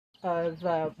of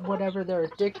whatever they're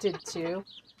addicted to.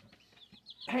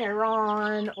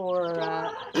 Heroin or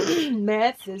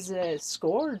meth is a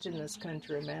scourge in this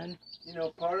country, man. You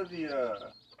know, part of the I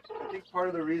think part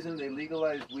of the reason they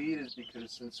legalized weed is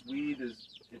because since weed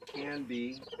can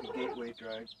be a gateway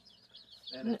drug,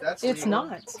 and if that's It's legal,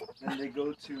 not. then they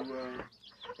go to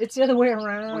It's the other way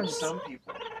around. with some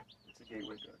people, it's a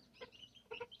gateway drug.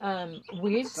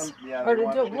 Weed, Yeah, or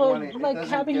like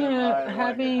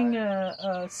having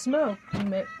a smoke.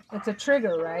 It's a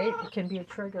trigger, right? It can be a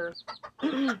trigger.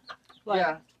 Like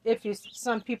yeah. if you,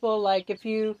 some people like if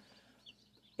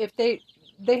they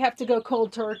have to go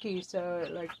cold turkey. So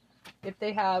like if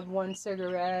they have one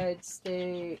cigarette,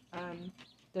 they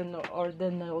then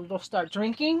they'll start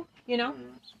drinking. You know.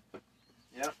 Mm-hmm.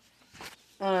 Yeah.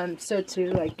 So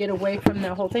to like get away from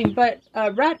the whole thing, but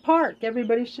Rat Park,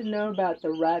 everybody should know about the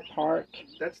Rat Park.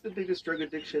 That's the biggest drug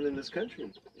addiction in this country.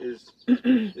 Is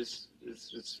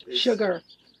Sugar,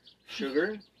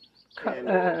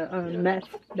 and, meth,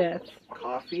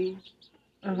 coffee.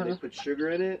 And they put sugar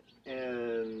in it,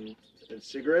 and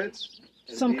cigarettes.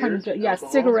 And some beer, kind of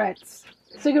alcohol. cigarettes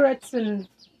and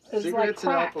is cigarettes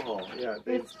like crack. and alcohol. Yeah,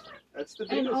 that's the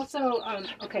biggest. And also,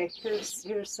 okay, here's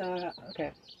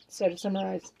okay. So to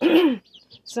summarize,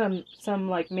 some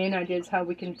like main ideas how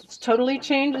we can totally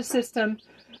change the system.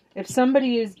 If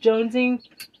somebody is jonesing,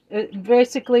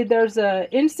 basically there's a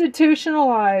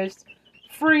institutionalized,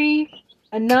 free,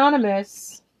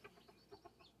 anonymous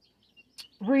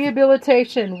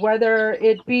rehabilitation, whether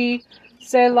it be,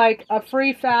 say, like a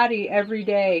free fatty every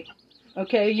day.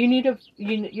 Okay,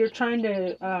 you're trying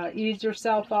to ease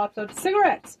yourself off of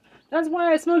cigarettes. That's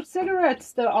why I smoked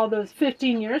cigarettes all those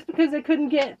 15 years, because I couldn't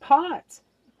get pot.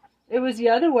 It was the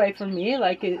other way for me,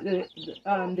 like the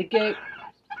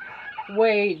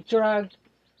gateway drug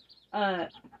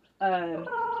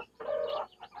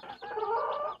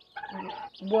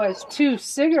was 2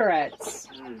 cigarettes,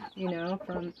 you know,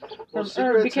 from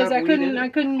herb, because I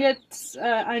couldn't get.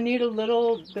 I need a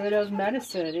little bit of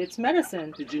medicine. It's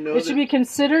medicine. Did you know it should be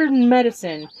considered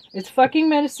medicine? It's fucking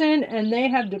medicine, and they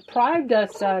have deprived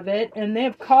us of it, and they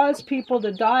have caused people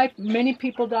to die. Many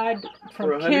people died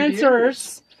from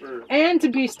cancers. And to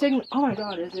be stigma. Oh my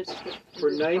God, is it?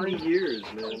 For 90 years,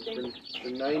 man.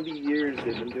 For 90 years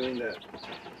they've been doing that.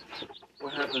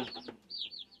 What happened?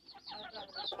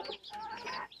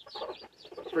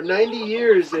 For 90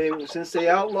 years, since they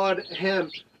outlawed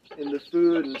hemp in the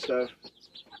food and stuff,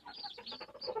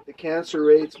 the cancer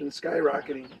rate's been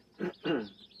skyrocketing.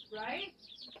 Right?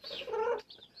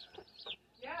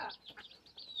 Yeah.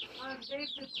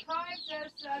 They've deprived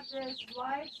us of this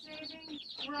life-saving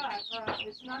drug.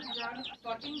 It's not a drug, it's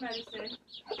fucking medicine.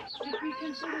 We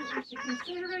should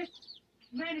consider it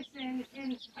medicine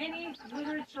in any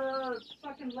literature or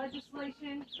fucking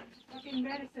legislation. Fucking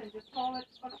medicine. Just call it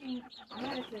fucking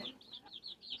medicine.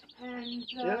 And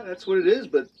yeah, that's what it is.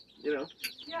 But you know,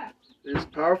 yeah, there's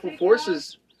powerful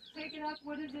forces. Take it up.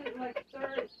 What is it, like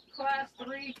class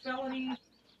 3 felony?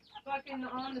 Fucking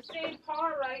on the same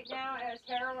par right now as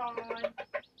heroin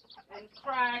and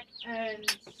crack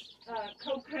and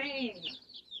cocaine.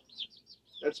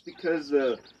 That's because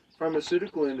the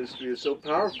pharmaceutical industry is so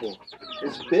powerful.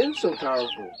 It's been so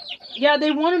powerful. Yeah, they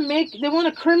want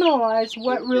to criminalize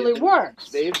what really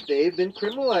works. They've been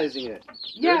criminalizing it.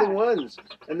 Yeah. They're the ones.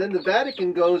 And then the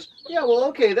Vatican goes, yeah, well,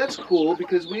 okay, that's cool,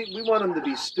 because we want them to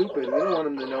be stupid. We don't want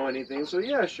them to know anything. So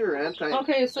yeah, sure,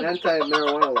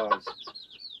 anti-marijuana laws.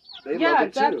 They love it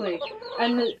exactly. Too.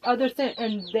 And the other thing,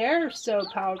 and they're so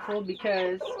powerful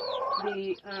because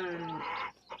the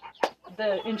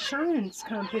insurance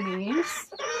companies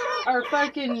are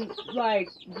fucking like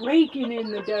raking in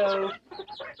the dough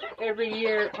every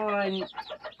year on.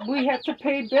 We have to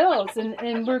pay bills, and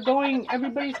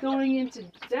everybody's going into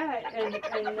debt and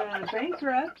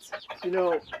bankrupt. You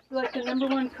know, like the number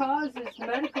one cause is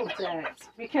medical debt,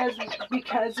 because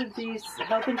of these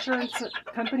health insurance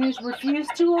companies refuse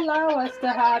to allow us to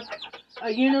have a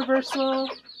universal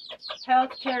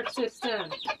healthcare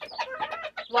system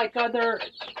like other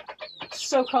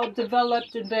so-called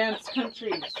developed, advanced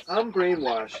countries. I'm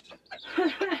brainwashed,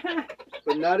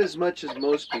 but not as much as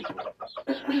most people.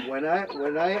 When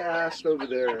I asked over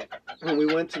there, when we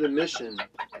went to the mission,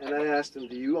 and I asked them,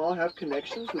 "Do you all have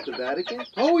connections with the Vatican?"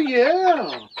 Oh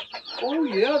yeah,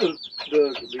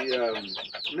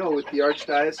 with the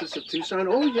Archdiocese of Tucson.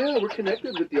 Oh yeah, we're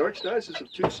connected with the Archdiocese of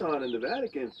Tucson and the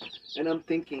Vatican. And I'm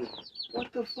thinking,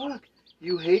 what the fuck?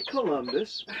 You hate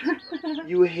Columbus.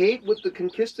 You hate what the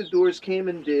conquistadors came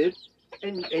and did,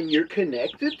 and you're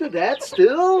connected to that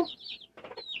still?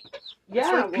 Yeah,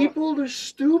 it's like people are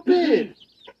stupid.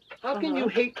 How can you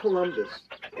hate Columbus?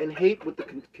 and hate what the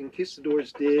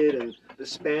conquistadors did and the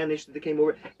Spanish that they came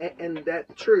over, and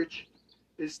that church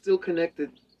is still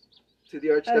connected to the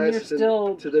Archdiocese still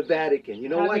and to the Vatican. You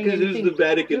know why? having Because it was anything the to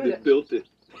Vatican do with that built it.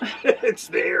 It's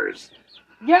theirs.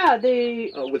 Yeah,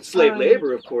 they With slave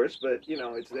labor, of course, but you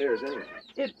know, it's theirs anyway.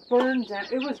 it burned down.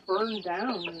 It was burned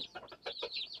down.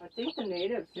 I think the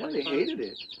natives. Yeah, they hated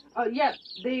it. Oh yeah,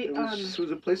 they It was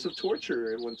a place of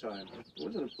torture at one time. It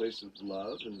wasn't a place of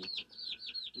love and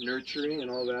nurturing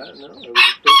and all that. No, it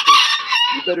was a place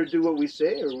of, you better do what we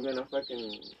say or we're gonna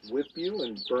fucking whip you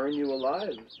and burn you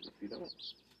alive if you don't.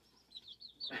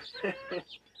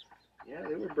 Yeah,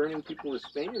 they were burning people. The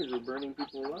Spaniards were burning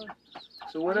people alive.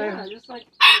 So what just like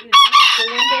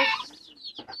Columbus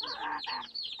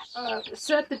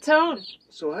set the tone.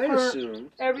 So I for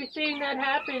assumed. Everything that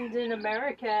happened in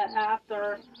America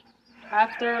after.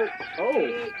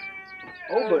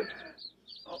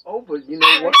 But you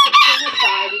know what?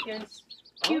 Genocide against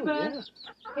Cuba,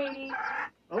 Haiti,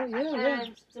 Oh yeah.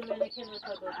 and Dominican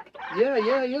Republic.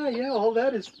 Yeah. All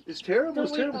that is terrible. Don't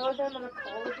It's we terrible. owe them an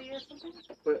apology or something?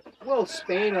 But well,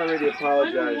 Spain already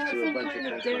apologized to a some bunch kind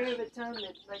of of Day countries. of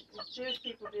Atonement, like the Jewish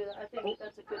people do that. I think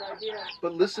that's a good idea.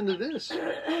 But listen to this.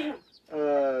 Why Tyson.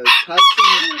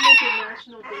 don't we make a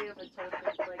national Day of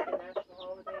Atonement, like a national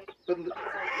holiday? But It's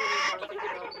like really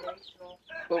non-denominational.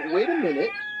 but wait a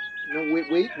minute. No,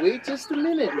 wait just a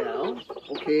minute now.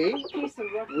 Okay. Peace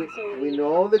and We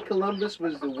know that Columbus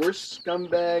was the worst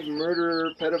scumbag,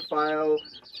 murderer, pedophile,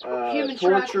 Human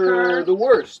torturer, trafficker. the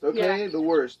worst. Okay, the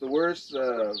worst,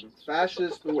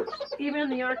 fascist, the worst. Even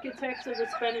the architects of the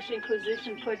Spanish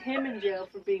Inquisition put him in jail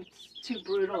for being too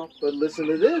brutal. But listen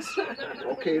to this.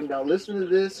 Okay, now listen to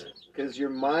this, because your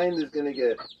mind is gonna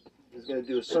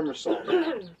do a somersault.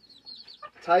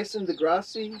 Tyson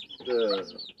DeGrassi,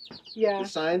 the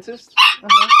scientist,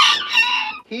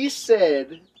 he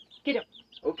said, Get him.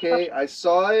 okay, I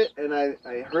saw it and I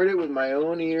heard it with my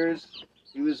own ears.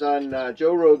 He was on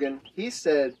Joe Rogan. He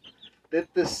said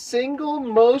that the single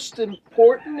most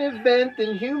important event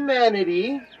in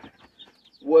humanity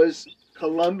was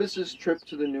Columbus's trip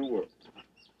to the New World.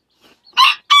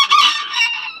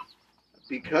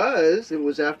 Because it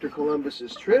was after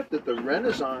Columbus's trip that the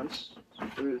Renaissance,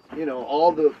 you know,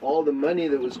 all the money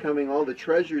that was coming, all the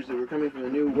treasures that were coming from the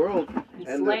New World,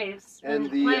 And slaves. And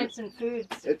plants and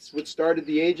foods. It's what started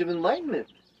the Age of Enlightenment,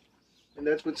 and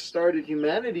that's what started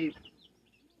humanity.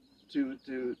 That's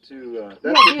the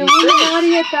what he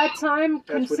Illuminati says. at that time That's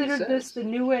what he considered this says. the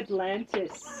New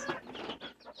Atlantis.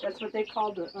 That's what they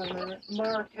called it,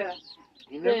 America.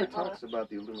 He never Yeah. talks about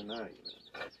the Illuminati.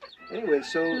 Anyway,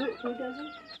 so Who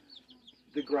doesn't?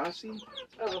 Degrassi,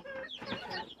 Oh.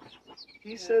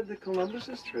 he said that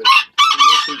Columbus's trip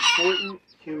was the most important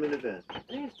human event. I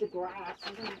think it's DeGrasse.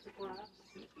 I think it's DeGrasse.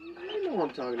 You know what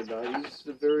I'm talking about. He's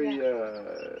a very Kind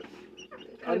of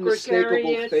unmistakable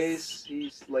gregarious. face.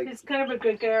 He's like He's kind of a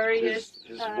gregarious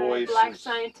his voice black is-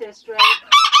 scientist, right?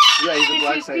 yeah, he's a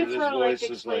black He's scientist. good His for like voice is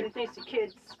explaining like. things to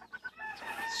kids.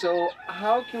 So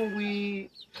how can we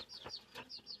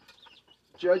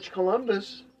judge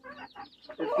Columbus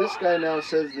if this guy now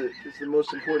says that it's the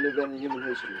most important event in human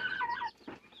history?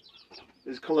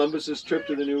 Is Columbus's trip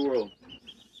to the New World?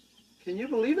 Can you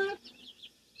believe that?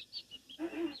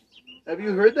 Have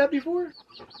you heard that before?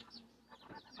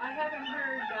 I haven't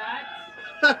heard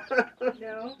that.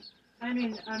 No. I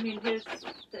mean,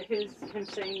 him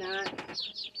saying that.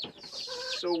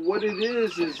 So what it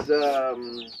is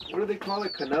what do they call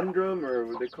it? Conundrum, or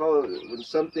what they call it when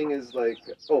something is like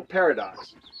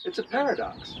paradox. It's a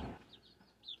paradox.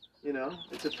 You know,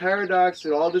 it's a paradox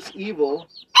that all this evil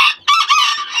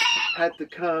had to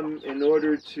come in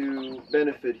order to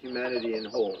benefit humanity in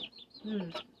whole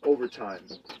over time.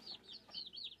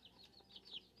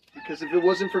 Because if it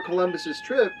wasn't for Columbus's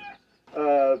trip,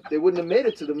 they wouldn't have made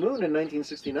it to the moon in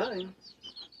 1969,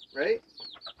 right?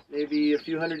 Maybe a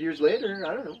few hundred years later,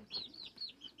 I don't know.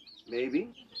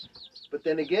 Maybe. But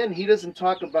then again, he doesn't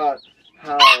talk about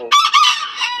how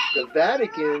the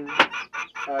Vatican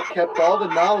kept all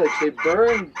the knowledge. They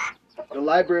burned the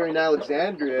library in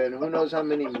Alexandria, and who knows how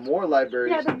many more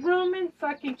libraries. Yeah, the Roman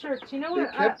fucking church. You know They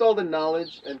what? kept all the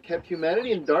knowledge and kept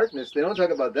humanity in darkness. They don't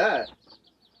talk about that.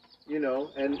 You know,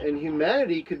 and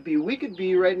humanity we could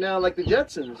be right now like the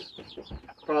Jetsons,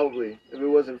 probably, if it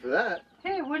wasn't for that.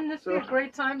 Hey, wouldn't this be So- a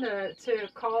great time to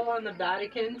call on the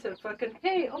Vatican to fucking,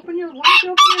 hey, why don't you open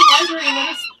your library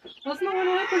and let us know what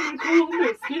happened in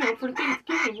Columbus, you know, for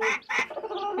Thanksgiving.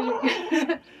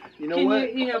 You know Can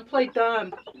what? you play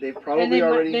dumb. They've And probably they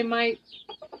already might,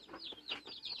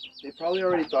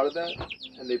 thought of that,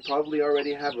 and they probably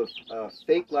already have a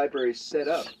fake library set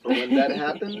up. For when that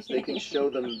happens, they can show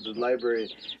them the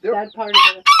library. That part of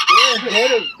it.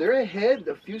 They're ahead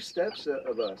a few steps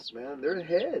of us, man. They're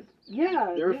ahead.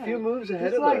 Yeah. They're a few moves ahead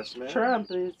It's of like us, man.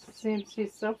 Trump. It seems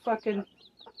he's so fucking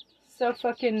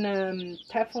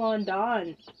Teflon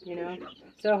Don. You know,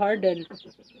 so hard to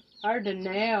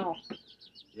nail.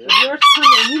 Yeah. The worst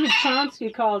criminal. Even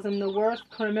Chomsky calls him the worst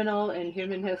criminal in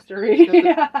human history. He's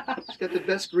got the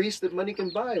best grease that money can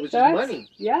buy, which is money.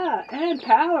 Yeah, and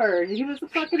power. He was the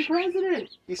fucking president.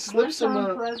 He slips him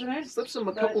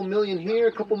a couple million here,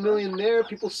 a couple million there.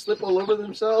 People slip all over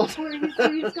themselves.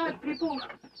 He's got people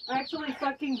actually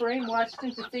fucking brainwashed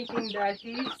into thinking that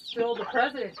he's still the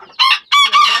president.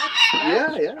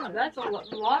 That's a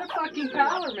lot of fucking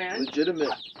power, man.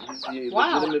 Legitimate. He's the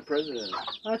legitimate president.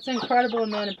 That's an incredible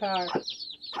amount of power.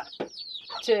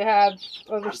 To have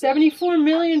over 74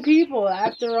 million people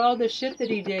after all the shit that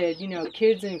he did. You know,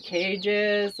 kids in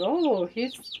cages. Oh,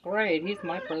 he's great. He's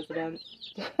my president.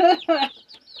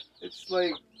 It's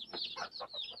like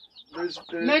there's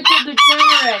mental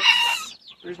degenerates.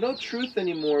 There's no truth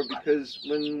anymore, because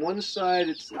when one side,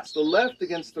 it's the left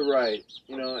against the right,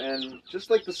 you know, and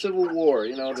just like the Civil War,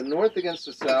 you know, the North against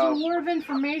the South. It's a war of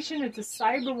information. It's a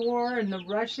cyber war, and the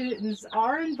Russians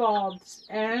are involved,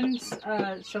 and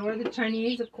so are the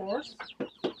Chinese, of course.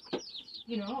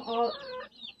 You know, all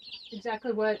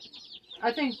exactly what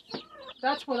I think.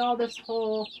 That's what all this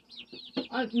whole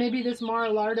maybe this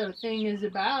Mar-a-Lago thing is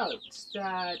about.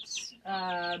 That.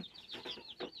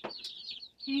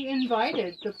 He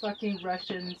invited the fucking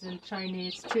Russians and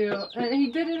Chinese to, and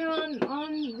he did it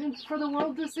on for the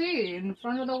world to see in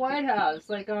front of the White House,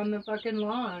 like on the fucking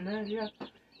lawn. Yeah.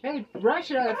 Hey,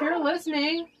 Russia, if you're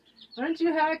listening, why don't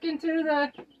you hack into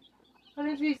the? What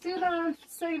did you see that?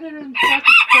 Say that in front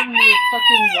of the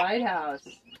fucking White House.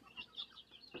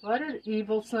 What an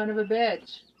evil son of a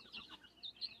bitch.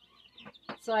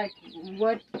 It's like,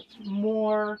 what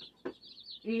more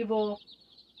evil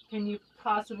can you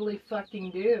possibly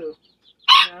fucking do? You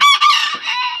know?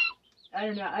 I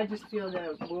don't know. I just feel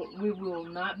that we will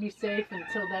not be safe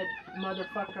until that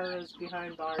motherfucker is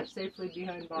behind bars, safely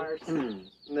behind bars.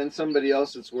 And then somebody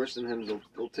else that's worse than him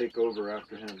will take over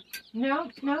after him.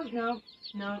 No.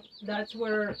 That's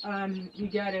where we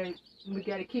gotta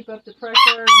keep up the pressure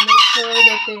and make sure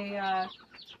that they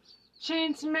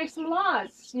change and make some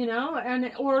laws, you know,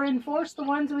 and or enforce the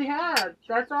ones we have.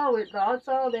 That's all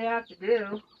they have to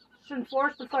do. Just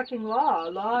enforce the fucking law.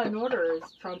 Law and order,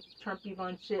 is Trumpy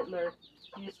von Schittler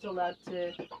used to love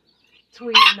to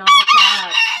tweet in all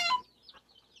caps.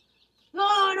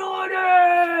 Law and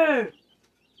order!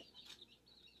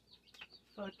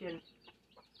 Fucking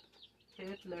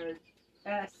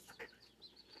Hitler-esque.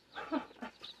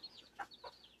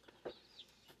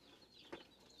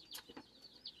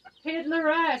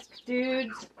 Hitler-esque,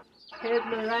 dudes.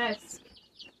 Hitler-esque.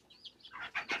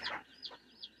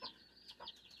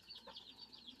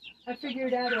 I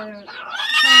figured out a kind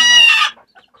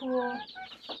of cool.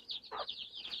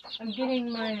 I'm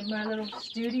getting my little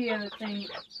studio thing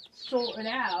sorted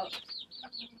out,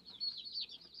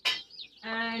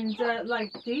 and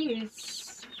like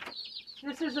these.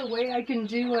 This is a way I can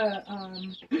do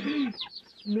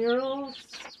murals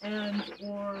and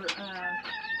or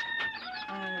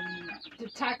to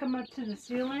tack them up to the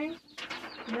ceiling,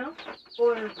 you know,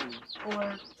 or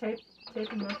tape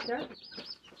them up there.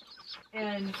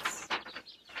 And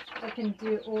I can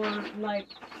do, or like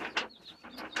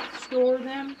store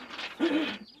them,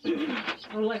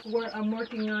 or like what I'm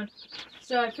working on.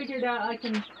 So I figured out I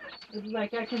can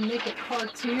make a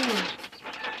cartoon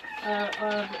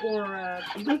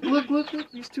Look,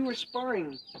 these two are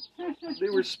sparring. They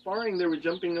were sparring, they were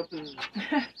jumping up and...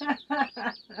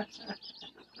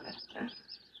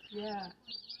 Yeah.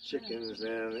 Chickens,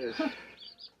 man.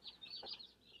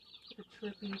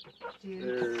 Trippy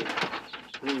dude.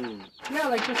 Hmm. Yeah,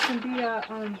 like this can be a,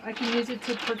 I can use it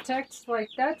to protect, like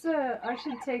that's I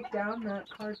should take down that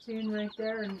cartoon right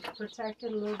there and protect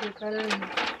it a little bit better and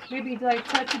maybe like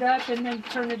touch it up and then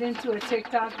turn it into a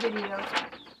TikTok video.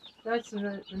 That's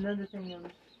another thing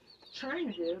I'm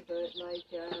trying to do, but like,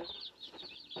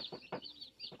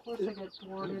 of course I get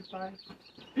thwarted by...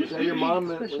 Is that your mom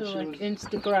when especially she like was...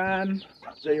 Instagram.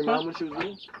 Is that your mom when she was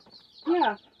little?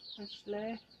 Yeah,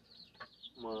 actually.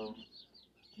 Wow.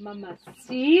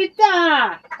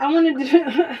 Mamacita! I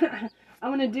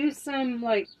want to do some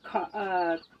like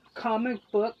comic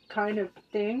book kind of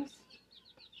things.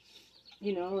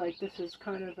 You know, like this is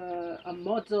kind of a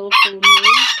model for me.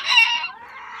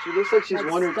 She looks like she's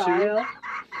That 1 or style.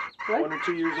 2. What? 1 or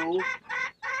 2 years old.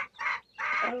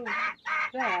 Oh,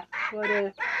 yeah. What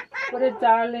What a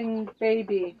darling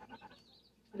baby.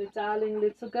 What a darling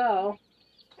little girl.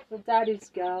 Little daddy's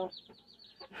girl.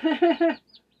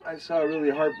 I saw a really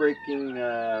heartbreaking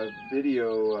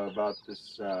video about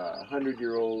this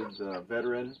 100-year-old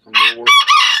veteran from World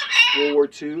War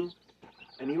II,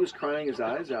 and he was crying his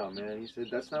eyes out, man. He said,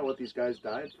 "That's not what these guys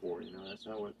died for. You know, that's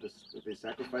not what this. They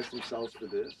sacrificed themselves for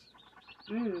this."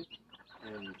 Mm.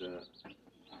 And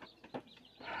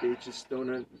they just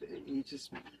don't. He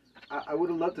just. I would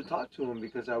have loved to talk to him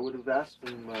because I would have asked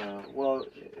him. Well,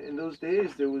 in those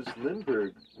days there was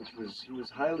Lindbergh, he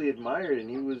was highly admired, and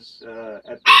he was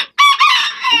at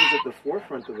the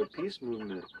forefront of a peace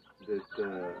movement that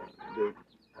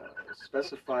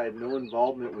specified no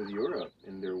involvement with Europe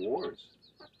in their wars.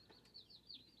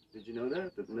 Did you know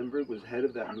that? That Lindbergh was head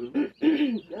of that movement?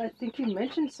 I think you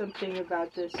mentioned something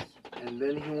about this. And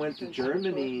then he went to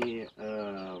Germany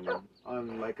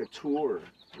on like a tour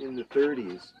in the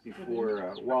 30s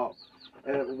before,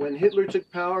 when Hitler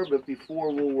took power, but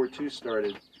before World War II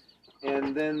started.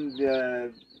 And then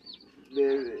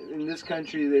in this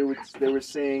country, they were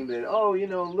saying that, oh, you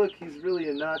know, look, he's really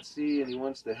a Nazi and he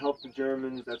wants to help the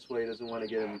Germans. That's why he doesn't want to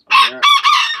get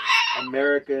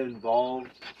America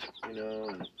involved, you know.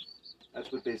 And that's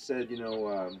what they said, you know,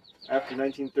 after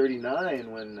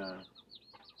 1939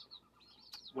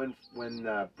 when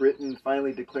Britain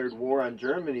finally declared war on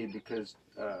Germany because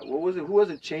who was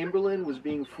it? Chamberlain was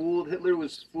being fooled. Hitler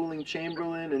was fooling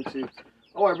Chamberlain into,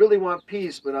 oh, I really want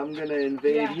peace, but I'm going to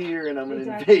invade here and I'm going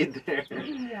to invade there.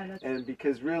 And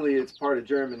because really it's part of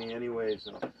Germany anyway.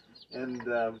 So, and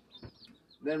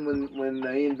then when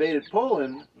he invaded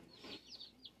Poland,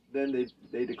 then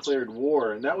they declared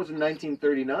war, and that was in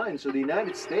 1939. So the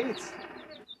United States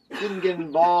didn't get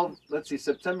involved. Let's see,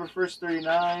 September 1st,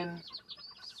 39.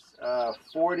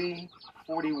 40,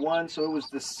 41, so it was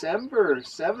December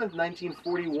 7th,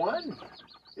 1941.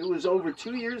 It was over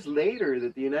 2 years later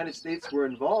that the United States were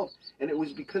involved, and it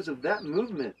was because of that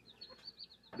movement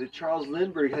that Charles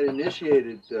Lindbergh had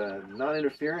initiated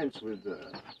non-interference with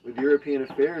European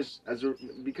affairs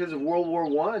because of World War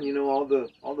I. You know, all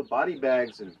the body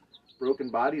bags and broken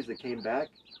bodies that came back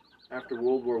after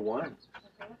World War I,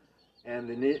 and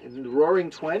in the Roaring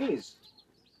 '20s.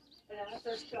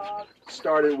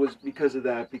 Started was because of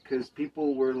that, because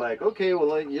people were like, okay, well,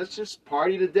 let's just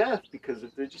party to death, because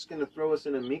if they're just going to throw us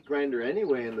in a meat grinder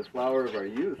anyway in the flower of our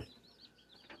youth,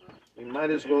 we might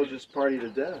as well just party to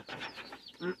death.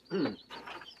 They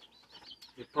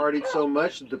partied so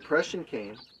much, the Depression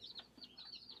came.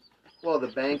 Well, the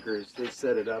bankers, they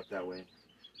set it up that way.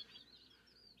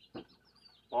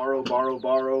 Borrow, borrow,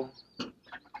 borrow.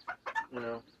 You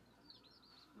know.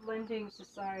 Lending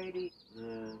society.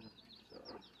 Yeah.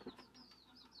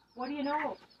 What do you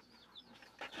know?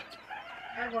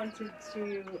 I wanted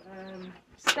to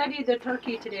study the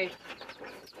turkey today.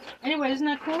 Anyway, isn't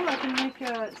that cool? I can make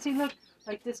see, look,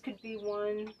 like this could be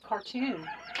one cartoon,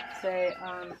 say,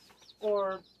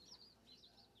 or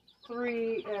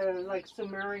 3 like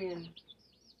Sumerian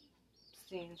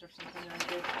scenes or something like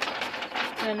this.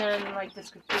 And then like this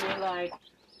could be like,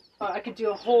 I could do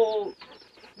a whole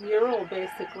mural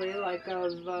basically, like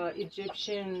of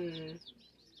Egyptian.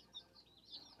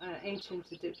 Ancient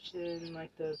Egyptian,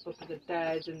 like the Book of the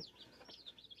Dead, and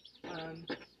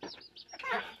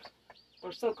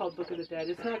or so-called Book of the Dead.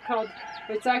 It's not called.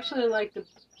 It's actually like the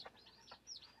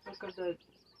Book of the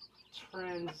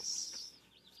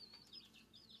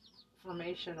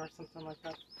Transformation or something like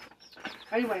that.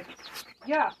 Anyway,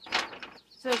 yeah.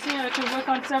 So see, I could work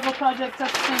on several projects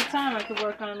at the same time. I could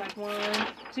work on like 1,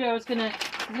 2. I was gonna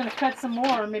cut some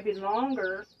more, maybe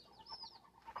longer.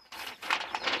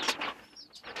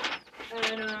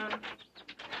 And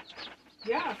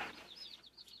yeah,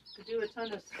 could do a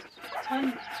ton of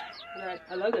that.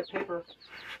 I love that paper.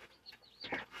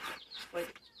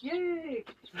 Like, yay!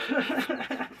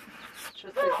 Just to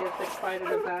get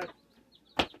excited about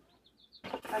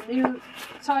a new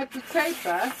type of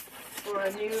paper or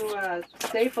a new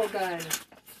staple gun.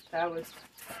 That was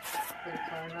pretty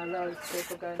fun. I love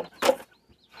staple guns.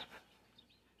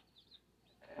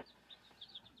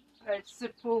 It's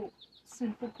simple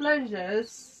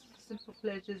pleasures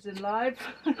in life.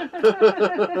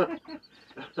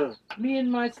 Me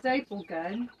and my staple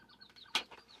gun.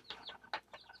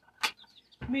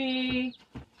 Me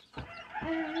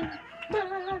and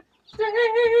my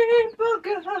staple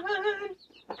gun.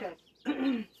 Okay.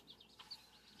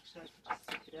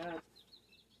 Check it out.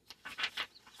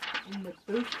 In the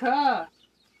buka.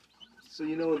 So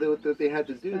you know what they had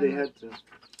to do? They had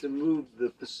to move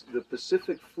the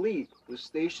Pacific Fleet was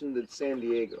stationed at San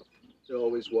Diego. It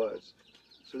always was.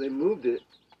 So they moved it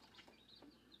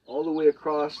all the way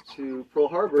across to Pearl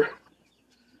Harbor,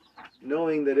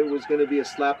 knowing that it was going to be a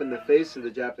slap in the face to the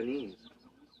Japanese.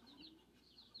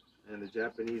 And the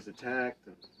Japanese attacked,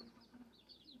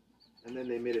 and then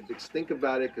they made a big stink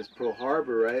about it because Pearl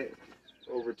Harbor, right?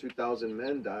 Over 2,000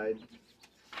 men died.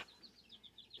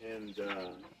 And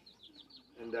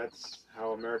that's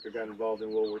how America got involved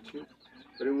in World War II.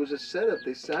 But it was a setup.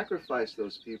 They sacrificed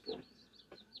those people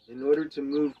in order to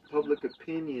move public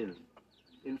opinion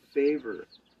in favor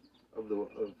of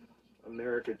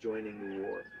America joining the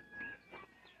war.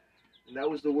 And that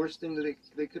was the worst thing that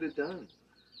they could have done.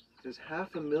 Because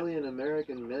 500,000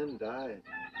 American men died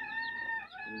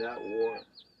in that war.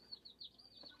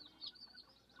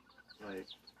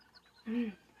 It's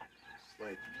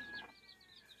like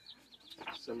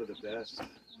some of the best.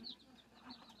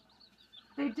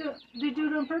 They do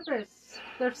it on purpose.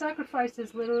 They're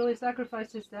sacrifices, literally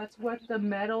sacrifices. That's what the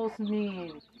medals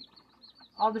mean.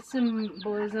 All the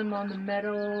symbolism on the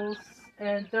medals,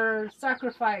 and their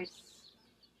sacrifice.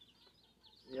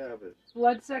 Yeah, but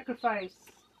Blood sacrifice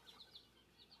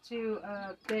to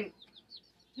this,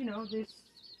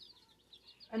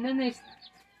 and then they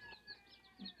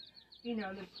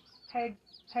peg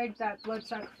that blood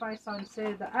sacrifice on,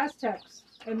 say, the Aztecs,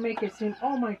 and make it seem,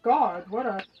 oh my God, what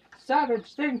a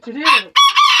savage thing to do.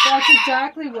 That's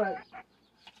exactly what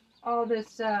all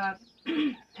this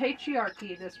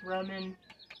patriarchy, this Roman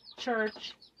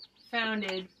Church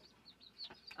founded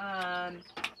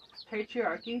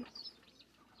patriarchy,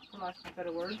 for lack of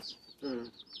better words.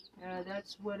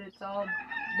 That's what it's all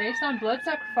based on, blood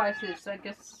sacrifices, I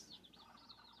guess.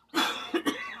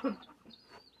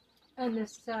 And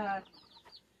this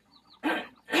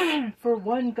for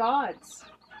one gods,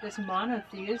 this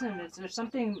monotheism, is there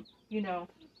something,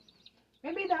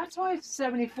 maybe that's why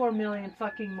 74 million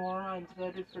fucking morons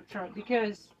voted for Trump,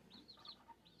 because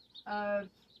of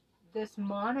this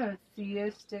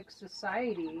monotheistic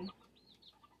society,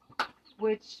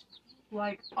 which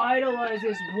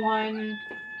idolizes one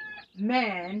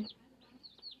man,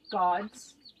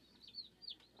 gods,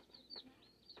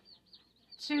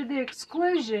 to the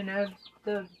exclusion of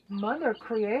the mother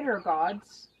creator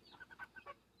gods,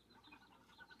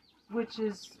 which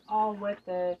is all what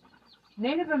the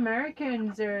Native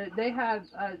Americans are. They have,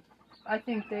 I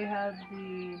think they have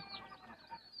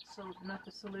not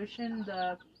the solution,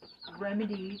 the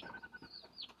remedy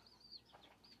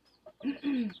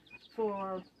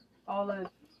for all of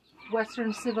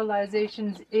Western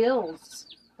civilization's ills,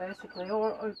 basically,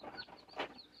 or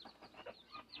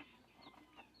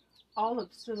all of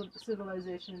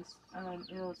civilization's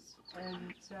ills.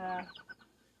 And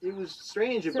it was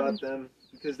strange about them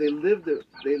because they lived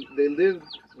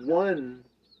one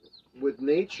with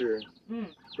nature,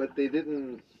 but they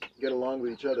didn't get along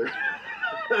with each other.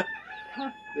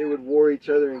 They would war each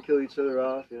other and kill each other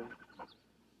off,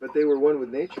 but they were one with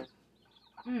nature.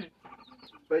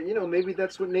 But maybe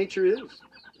that's what nature is.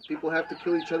 People have to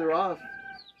kill each other off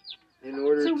in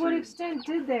order to... To what extent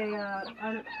did they?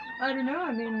 I don't know.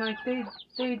 I mean,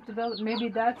 they developed. Maybe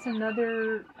that's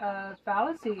another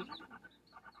fallacy.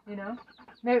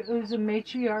 Maybe it was a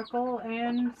matriarchal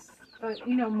and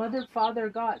mother, father,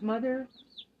 God, mother,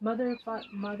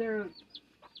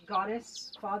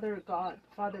 goddess, father, God,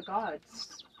 father,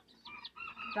 gods.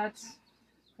 That's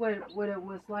what it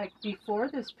was like before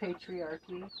this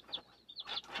patriarchy.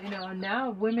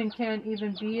 Now women can't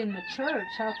even be in the church.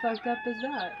 How fucked up is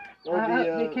that?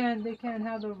 They can't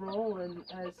have a role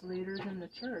as leaders in the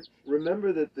church.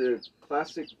 Remember that the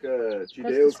classic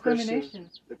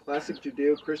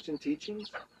Judeo-Christian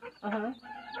teachings?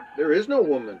 There is no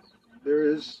woman. There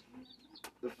is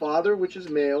the father, which is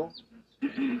male,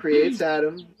 creates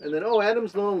Adam, and then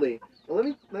Adam's lonely.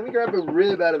 Well, let me grab a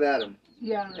rib out of Adam.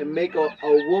 Yeah. And make a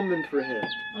woman for him.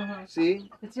 See?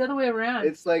 It's the other way around.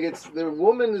 It's like the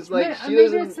woman is like she maybe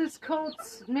doesn't. It's this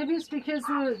cult. Maybe it's because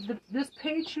this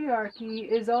patriarchy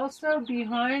is also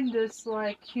behind this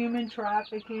human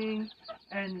trafficking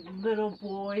and little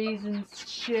boys and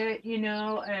shit,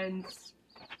 and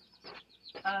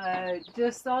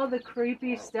just all the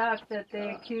creepy stuff that they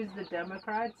accuse the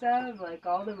Democrats of.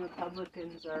 All the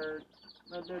Republicans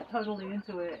they're totally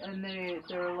into it, and they're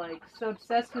so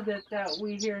obsessed with it that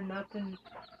we hear nothing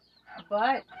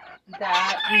but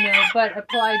that, but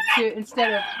applied to,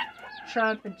 instead of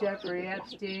Trump and Jeffrey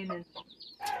Epstein and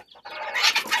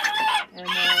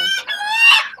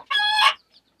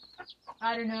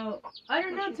I don't know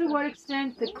to what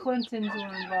extent the Clintons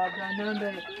were involved. I know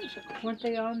that, weren't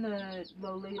they on the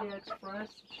Lolita Express?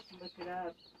 Look it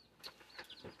up.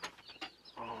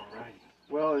 All right.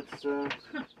 Well, it's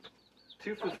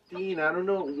 2:15. I don't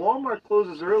know. Walmart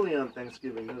closes early on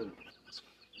Thanksgiving, doesn't it?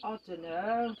 I don't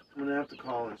know. I'm gonna have to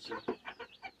call and see.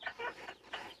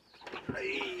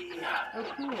 Hey. Oh,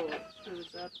 cool. It was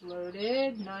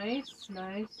uploaded. Nice,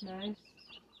 nice, nice.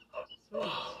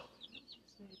 Sweet.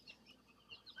 Sweet.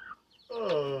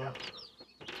 Oh.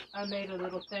 I made a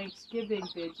little Thanksgiving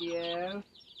video.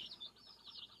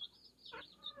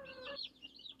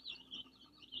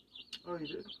 Oh, you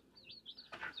did?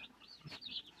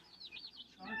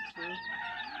 Trying to.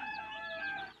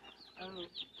 Oh.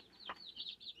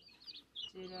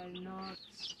 Did I not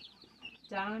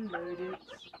download it?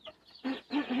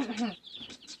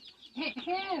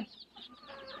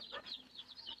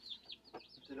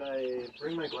 Did I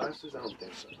bring my glasses? I don't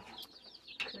think so.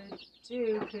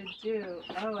 Could do.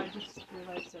 Oh, I just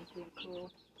realized something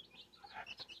cool.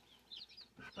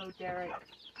 Oh, Derek.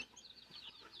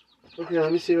 Okay,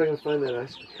 let me see if I can find that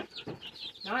ice cream.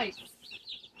 Nice.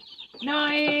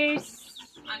 Nice!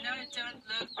 I know it don't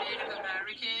look Native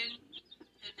American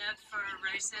enough for a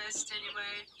racist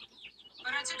anyway,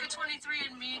 but I took a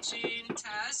 23andMe gene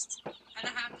test and I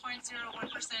have 0.01%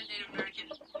 Native American.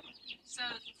 So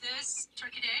this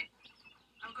Turkey Day,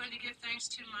 I'm going to give thanks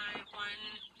to my one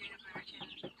Native American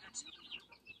ancestor.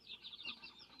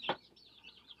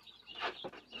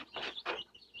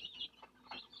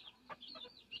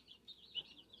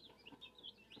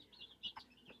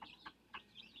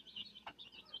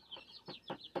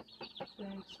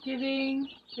 Thanksgiving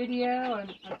video.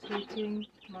 I'm tweeting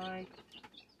my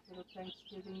little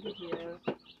Thanksgiving video.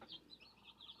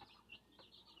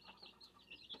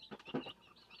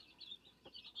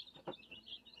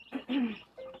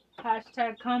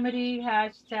 Hashtag comedy,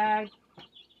 hashtag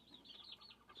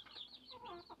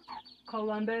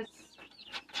Columbus,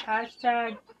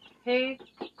 hashtag hey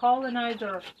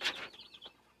colonizer,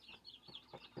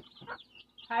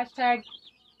 hashtag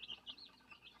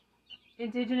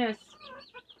indigenous,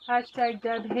 hashtag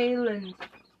Deb Haaland,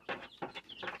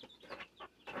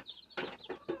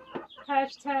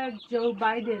 hashtag Joe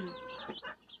Biden,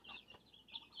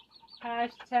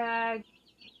 hashtag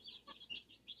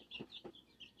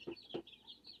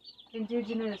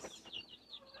indigenous.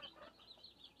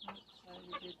 Oops, I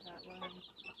already did that one.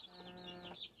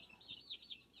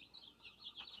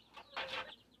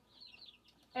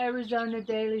 Arizona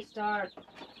Daily Star.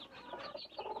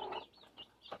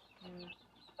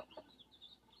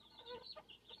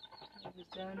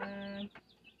 Arizona.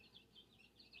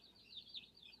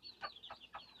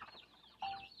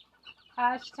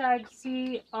 Hashtag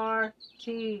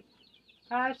CRT.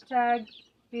 Hashtag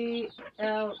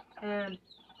BLM.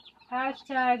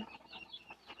 Hashtag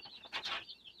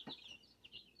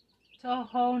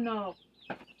Tohono.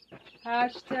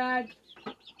 Hashtag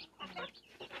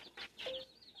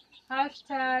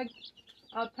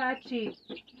Apache.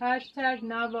 Hashtag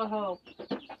Navajo.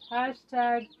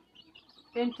 Hashtag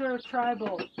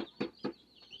Intertribal.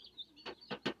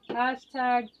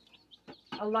 Hashtag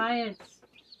Alliance.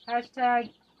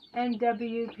 Hashtag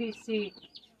NWPC.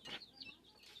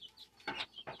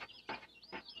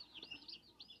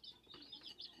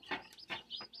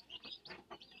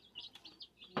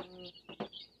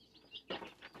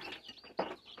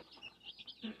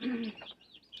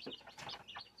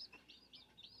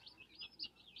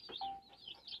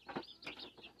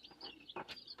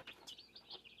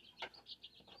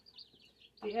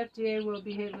 The FDA will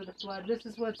be hit with a flood. This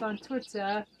is what's on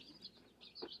Twitter.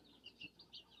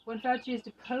 When Fauci is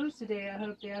deposed today, I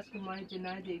hope they ask him why he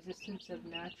denied the existence of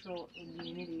natural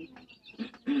immunity.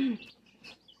 The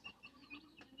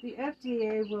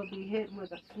FDA will be hit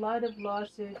with a flood of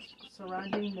lawsuits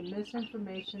surrounding the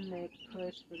misinformation they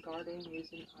pushed regarding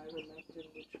using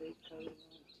ivermectin to treat COVID-19.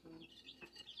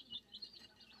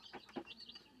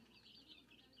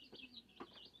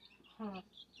 Huh.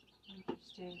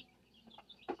 Interesting.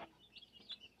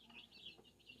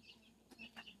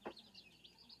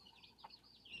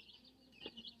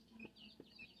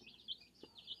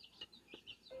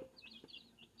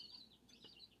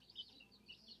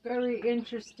 Very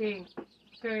interesting.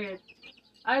 Period.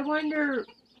 I wonder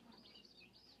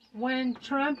when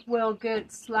Trump will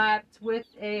get slapped with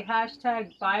a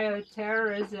hashtag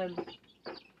bioterrorism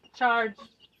charge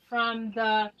from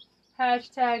the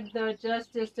hashtag the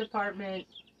Justice Department.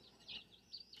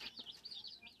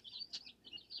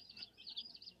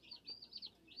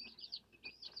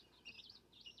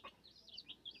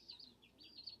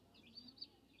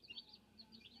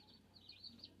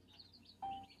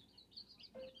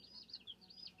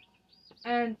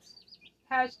 And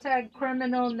hashtag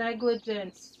criminal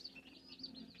negligence.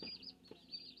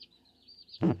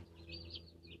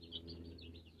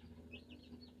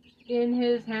 In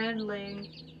his handling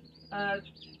of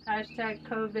hashtag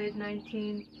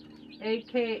COVID-19,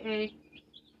 aka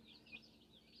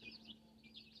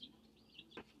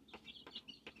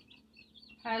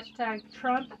Hashtag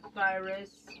Trump virus.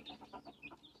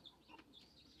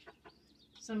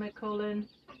 Semicolon.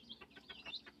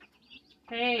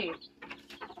 Hey.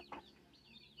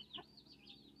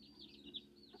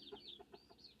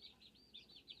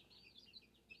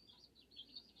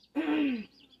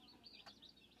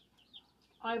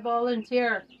 I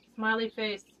volunteer. Smiley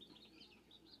face.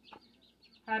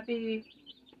 Happy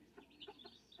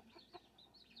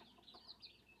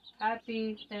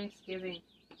Thanksgiving,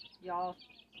 y'all.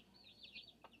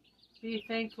 Be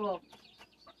thankful.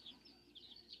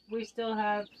 We still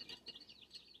have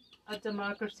a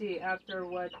democracy after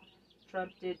what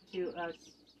Trump did to us.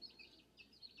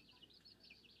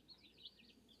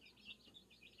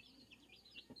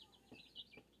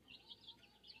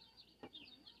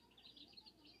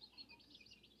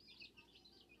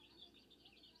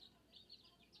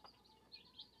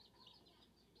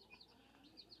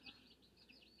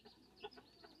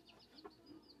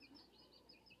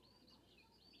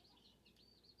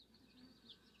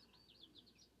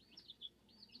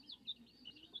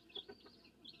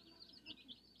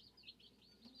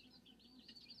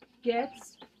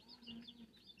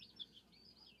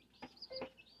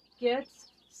 Gets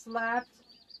slapped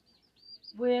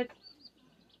with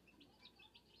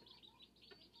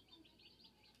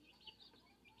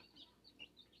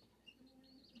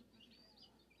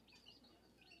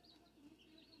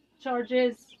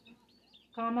charges,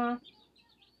 comma,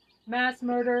 mass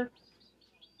murder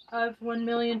of 1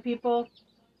 million people.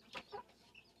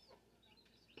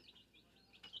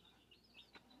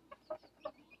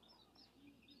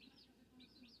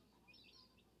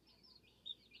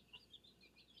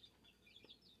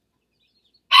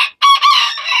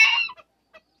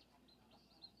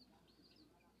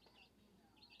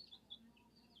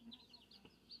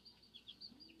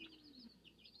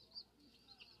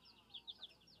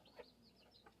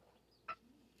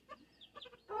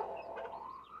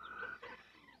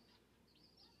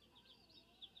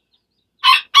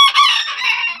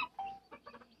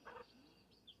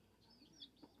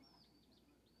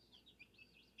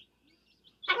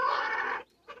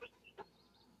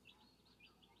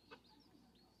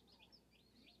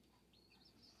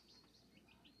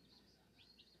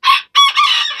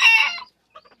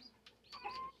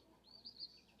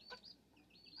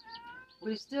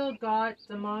 We still got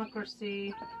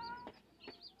democracy.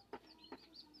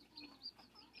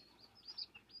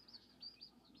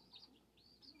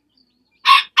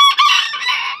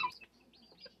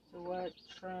 So what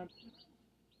Trump,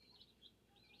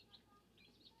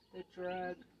 the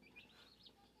drug.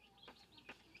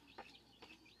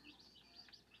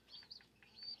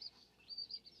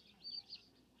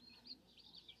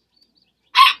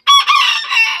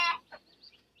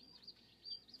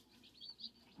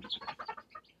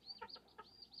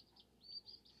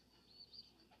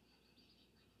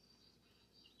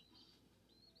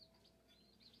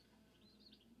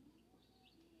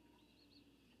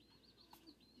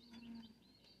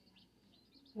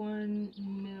 One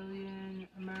million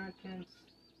Americans.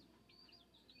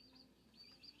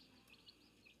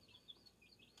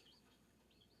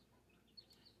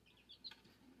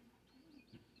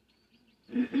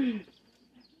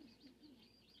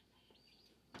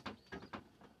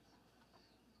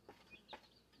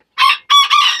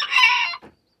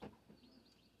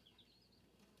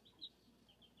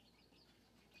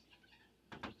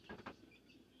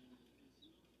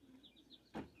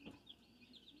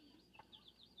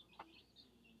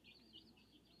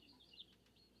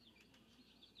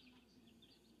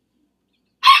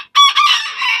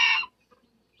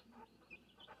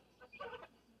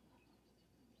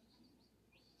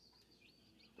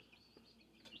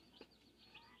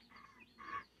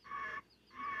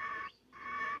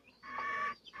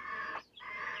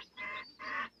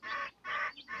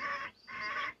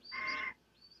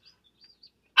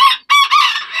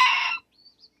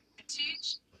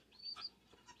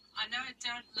 I know it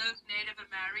don't look Native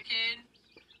American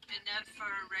enough for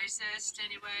a racist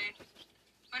anyway,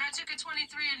 but I took a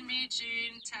 23andMe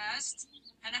gene test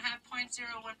and I have 0.01%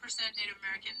 Native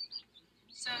American.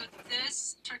 So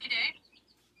this Turkey Day,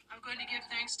 I'm going to give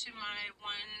thanks to my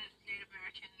one Native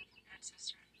American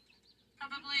ancestor.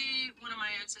 Probably one of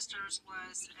my ancestors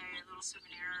was a little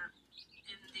souvenir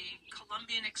in the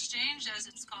Columbian Exchange, as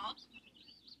it's called.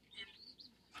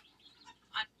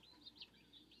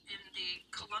 In the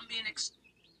Columbian Exchange.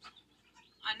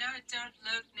 I know it don't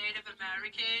look Native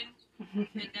American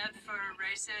enough for a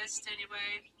racist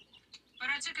anyway, but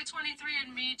I took a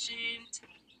 23andMe gene.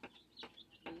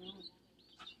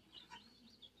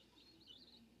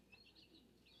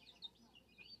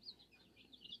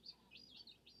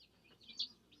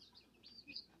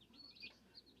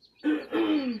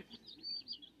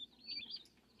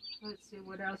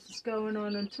 else is going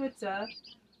on Twitter?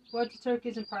 What do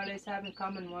turkeys and parlays have in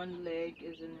common? One leg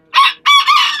is in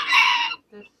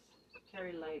this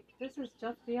Carrie Lake. This is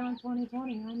just beyond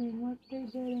 2020. I mean, what they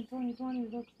did in 2020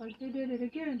 looks like they did it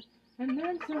again. And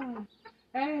then some.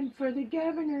 And for the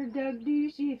governor, Doug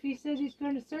Ducey, if he says he's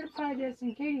going to certify this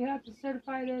and Katie Huff to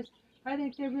certify this, I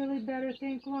think they really better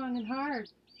think long and hard.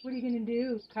 What are you going to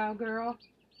do, cowgirl?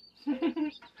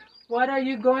 What are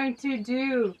you going to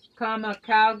do, comma,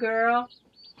 cowgirl?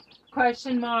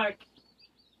 Question mark.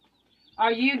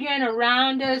 Are you going to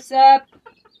round us up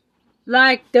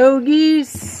like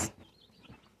doggies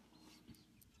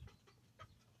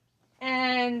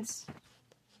and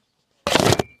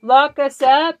lock us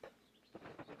up?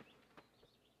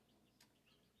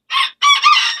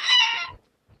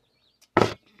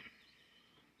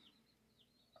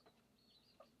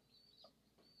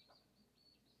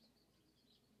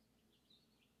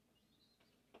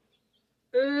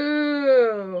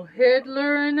 Ooh,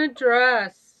 Hitler in a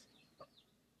dress.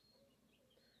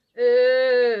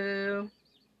 Ooh.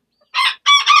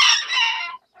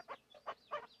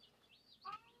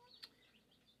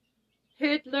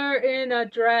 Hitler in a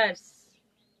dress.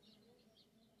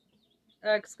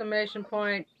 Exclamation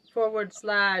point, /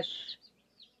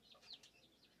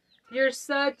 You're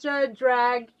such a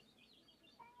drag.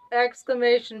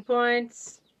 Exclamation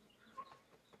points.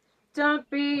 Don't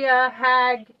be a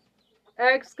hag.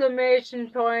 Exclamation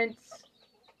points.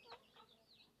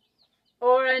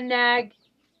 Or a nag.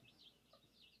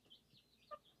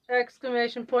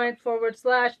 Exclamation point,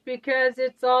 / because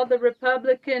it's all the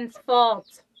Republicans'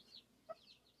 fault.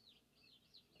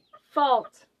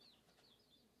 Fault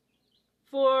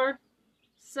for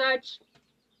such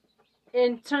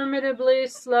interminably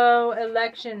slow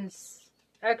elections.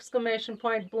 Exclamation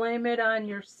point, blame it on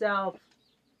yourself,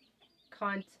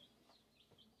 cunt.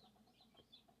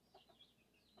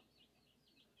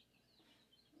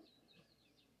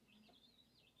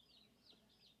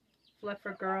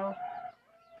 Fluffer girl.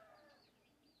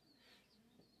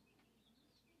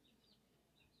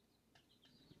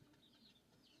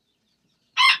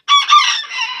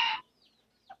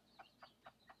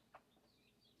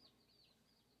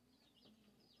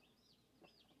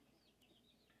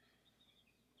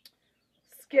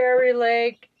 Scary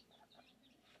Lake.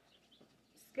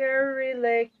 Scary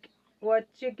Lake, what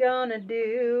you gonna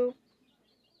do?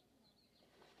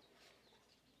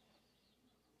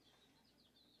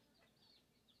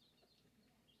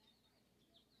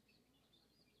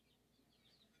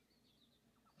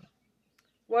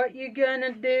 What you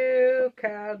gonna do,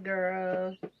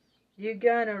 cowgirl? You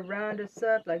gonna round us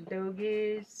up like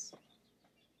doggies?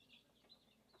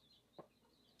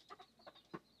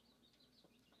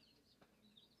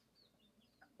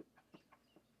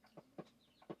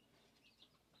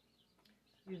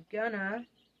 You gonna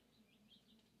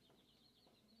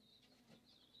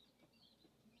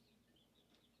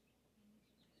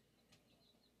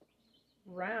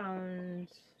round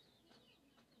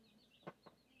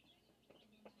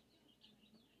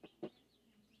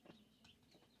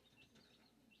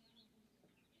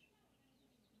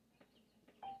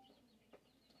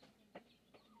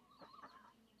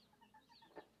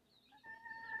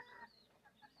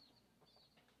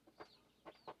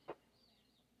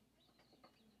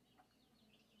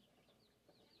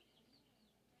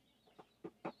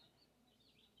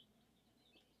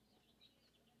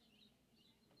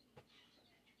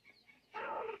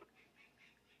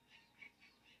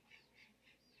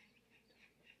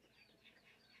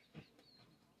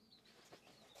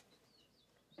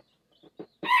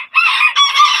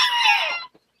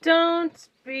Don't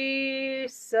be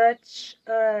such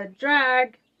a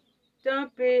drag.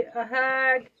 Don't be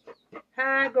a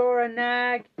hag or a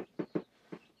nag.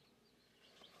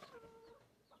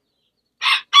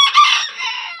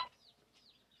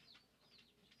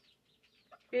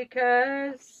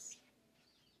 Because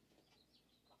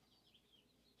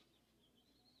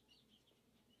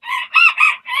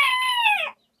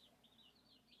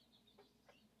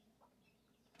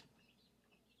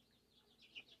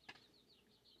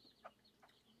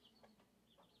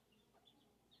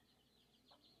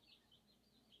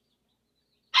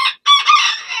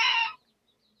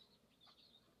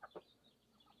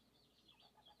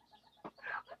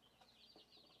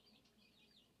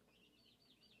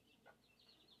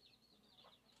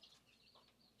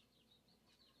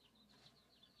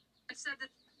said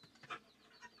that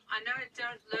I know it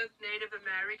don't look Native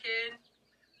American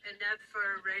enough for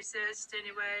a racist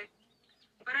anyway,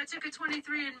 but I took a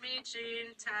 23andMe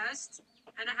gene test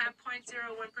and I have 0.01%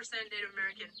 Native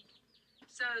American.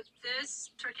 So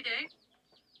this Turkey Day,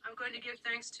 I'm going to give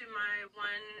thanks to my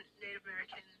one Native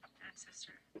American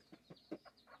ancestor.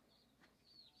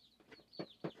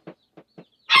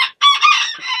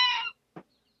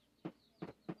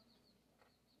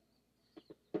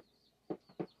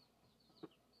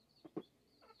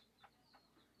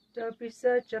 Don't be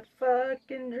such a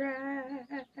fucking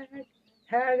drag,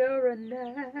 hag or a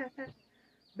nag,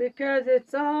 because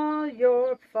it's all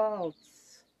your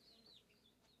faults.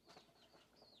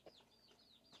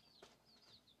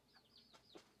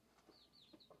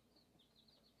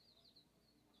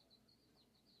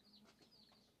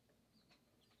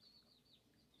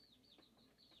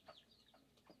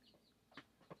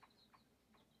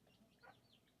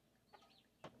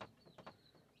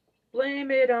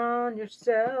 Blame it on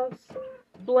yourselves.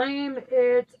 Blame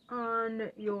it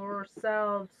on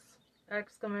yourselves.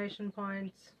 Exclamation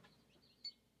points.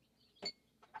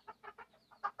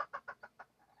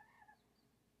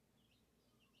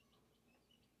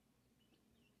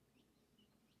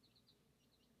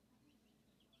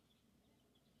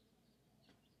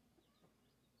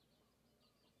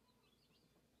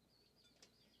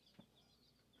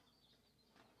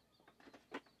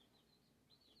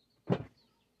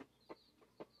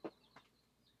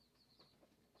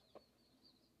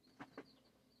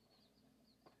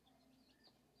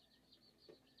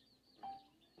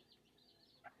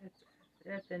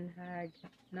 It's effing hag,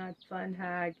 not fun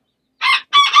hag.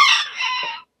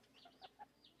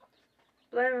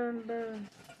 Blame him,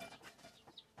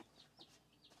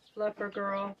 fluffer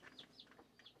girl.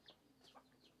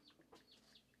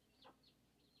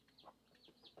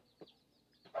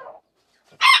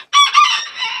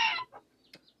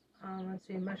 Let's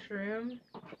see, mushroom,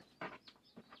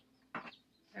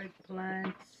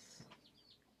 eggplants.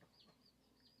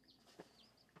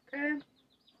 Okay,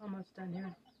 almost done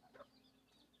here.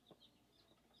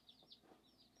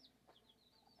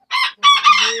 What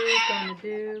you gonna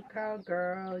do,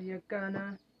 cowgirl? You're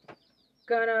gonna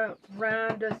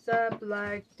round us up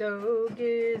like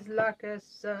doggies, lock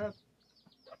us up.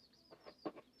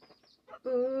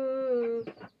 Ooh,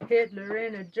 Hitler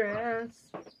in a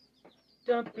dress.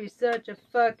 Don't be such a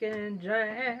fucking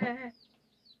drag.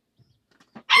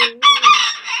 Ooh,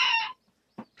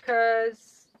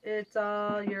 'cause it's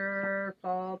all your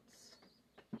faults.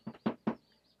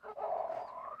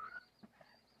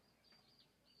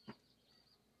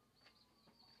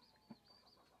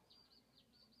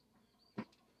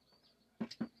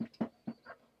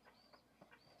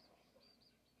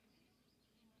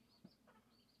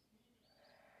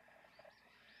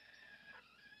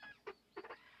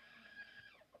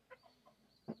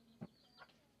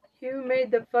 You made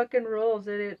the fucking rules,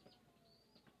 idiot.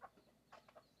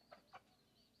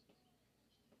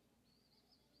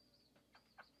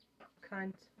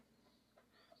 Cunt.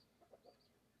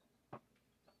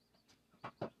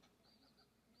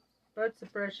 Butt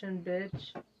suppression,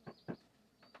 bitch.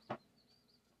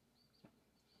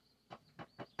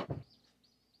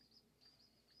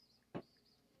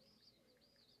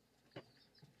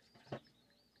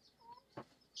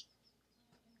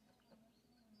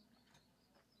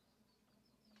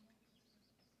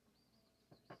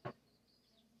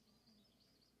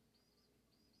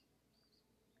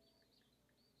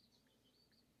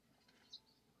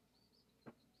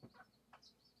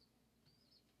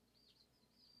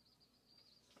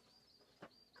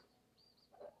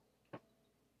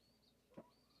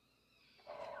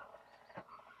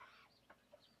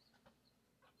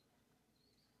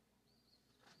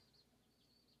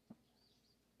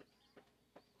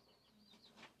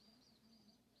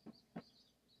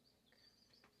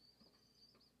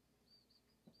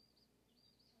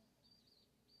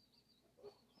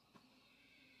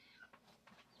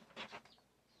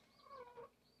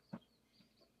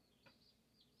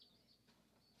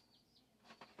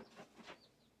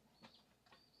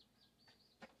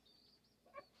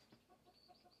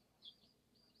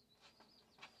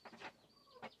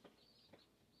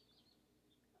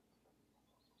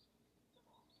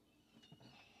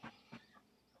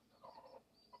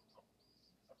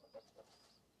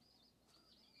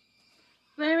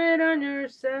 Blame it on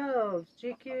yourselves,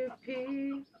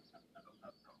 GQP.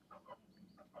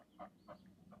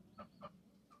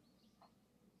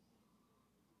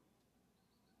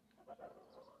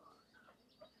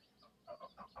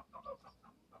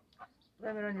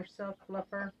 Blame it on yourself,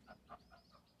 fluffer.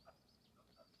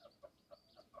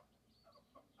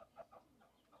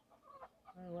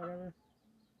 Or whatever.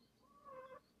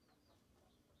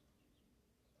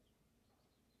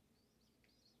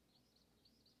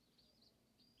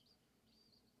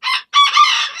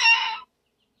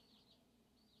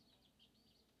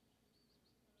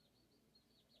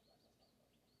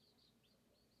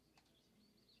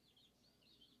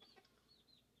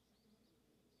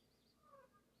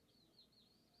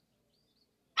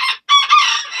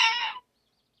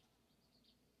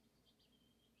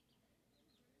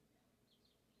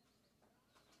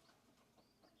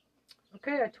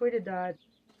 Okay, I tweeted that.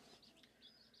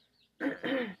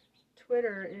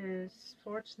 Twitter is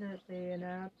fortunately an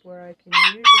app where I can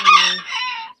usually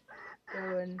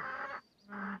go and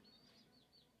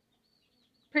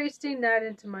pasting that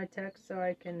into my text so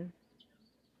I can,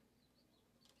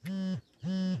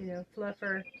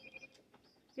 fluffer.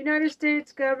 United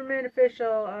States government official,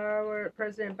 our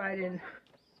President Biden.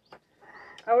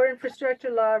 Our infrastructure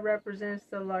law represents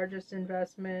the largest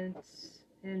investment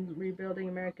in rebuilding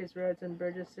America's roads and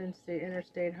bridges since the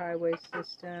interstate highway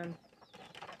system.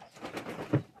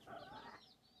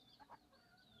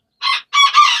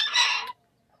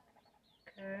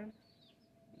 Okay.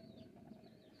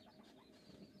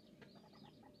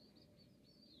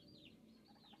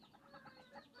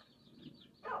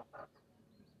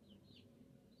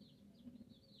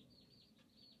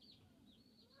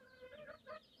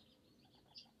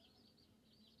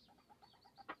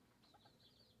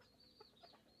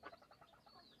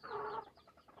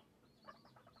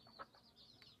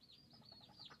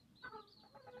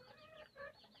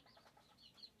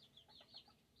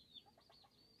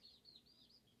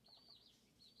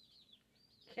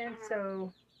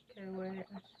 Kenso. Okay, wait.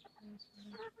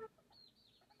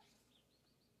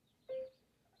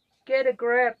 Get a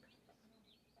grip,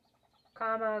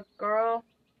 comma, girl,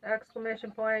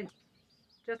 exclamation point.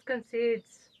 Just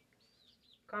concedes,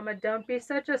 comma, don't be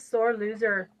such a sore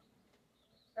loser,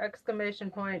 exclamation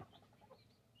point.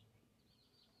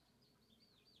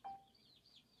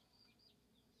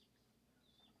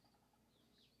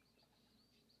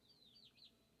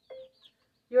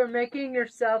 You're making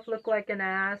yourself look like an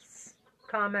ass,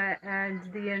 comma, and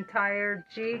the entire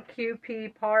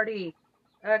GQP party,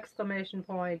 exclamation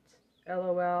point,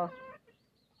 LOL.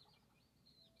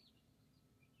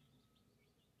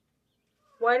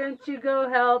 Why don't you go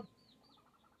help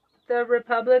the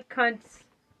Republic hunt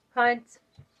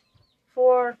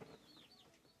for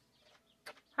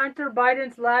Hunter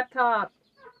Biden's laptop,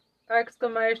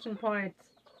 exclamation point.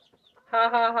 Ha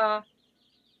ha ha.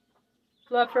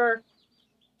 Fluffer.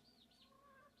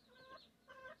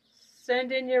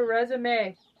 Send in your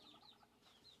resume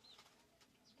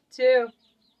to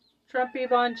Trumpy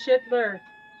Von Schittler,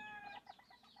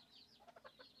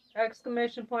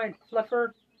 exclamation point. Fluffer.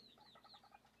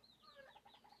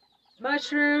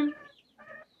 Mushroom.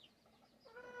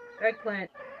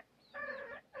 Eggplant.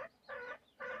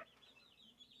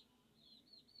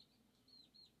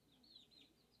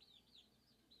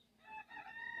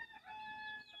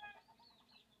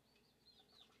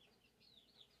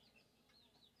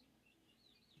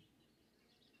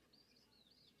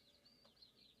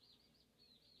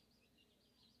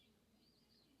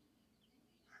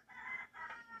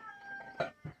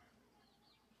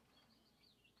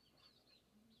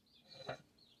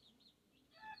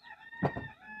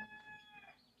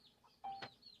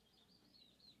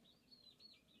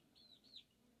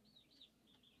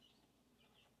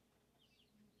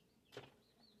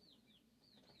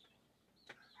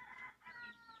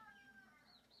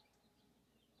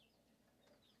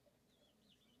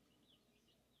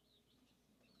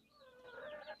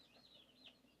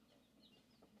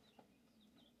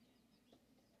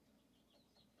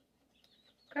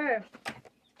 Okay.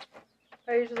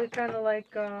 I usually kind of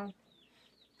like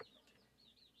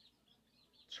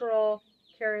troll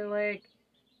Carrie Lake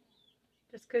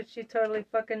just because she totally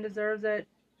fucking deserves it.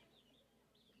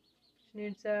 She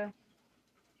needs a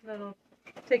little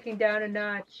taking down a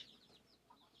notch.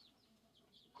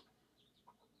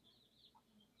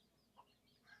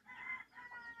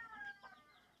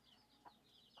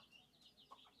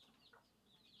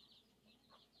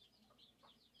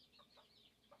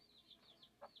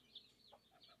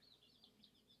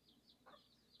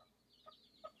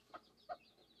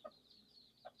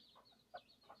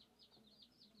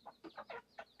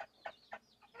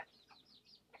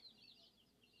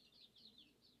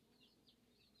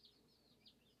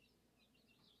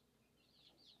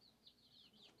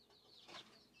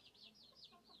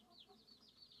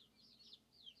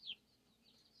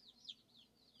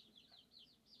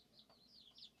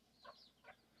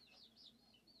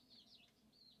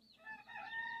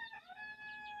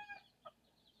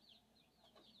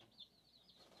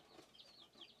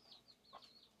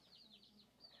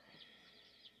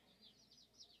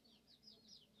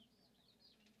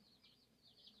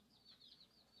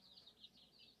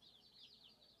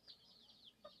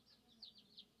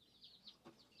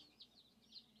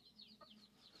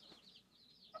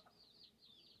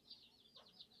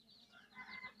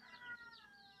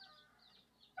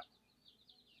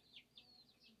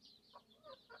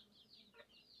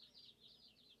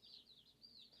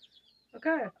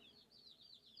 Okay.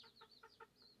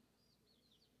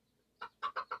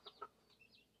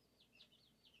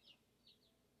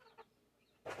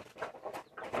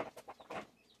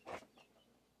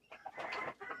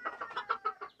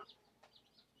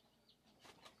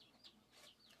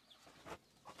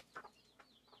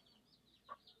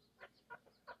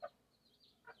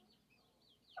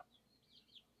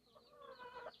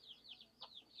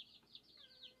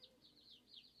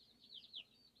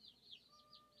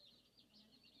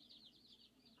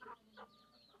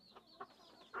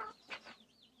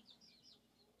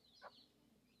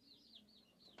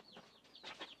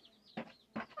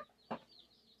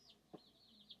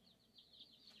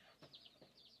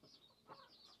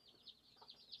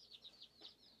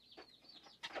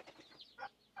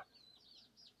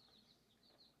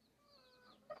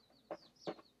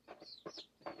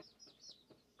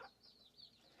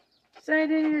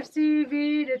 Send in your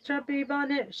CV to Trumpy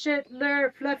Bonnet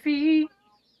Shitler Fluffy.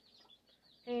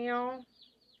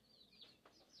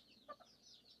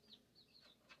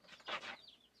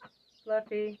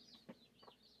 Fluffy.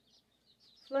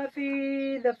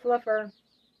 Fluffy the Fluffer.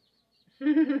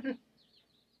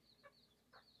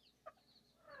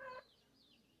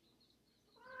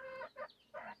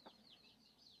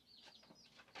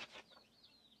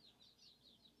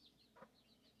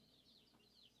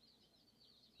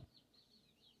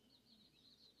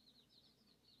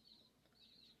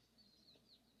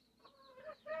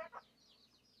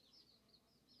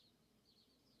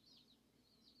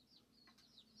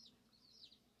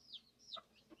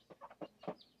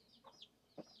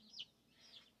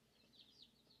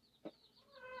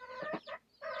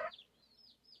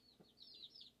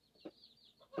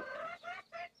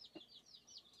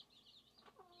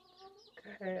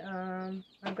 Okay, I'm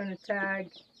gonna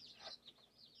tag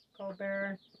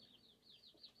Colbert.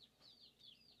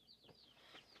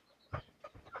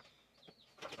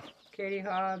 Katie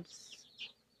Hobbs.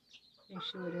 I think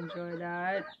she would enjoy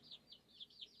that.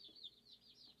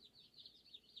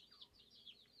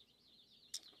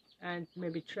 And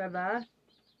maybe Trevor.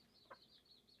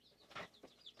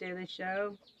 Daily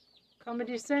Show.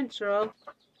 Comedy Central.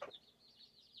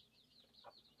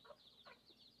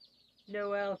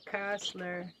 Noel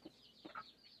Kassler.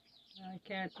 I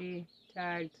can't be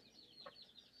tagged.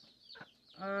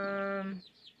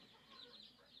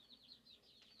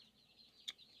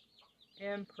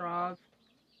 Improv.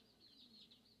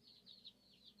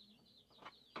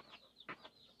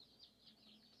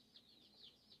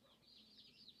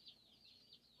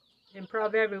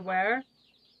 Improv everywhere.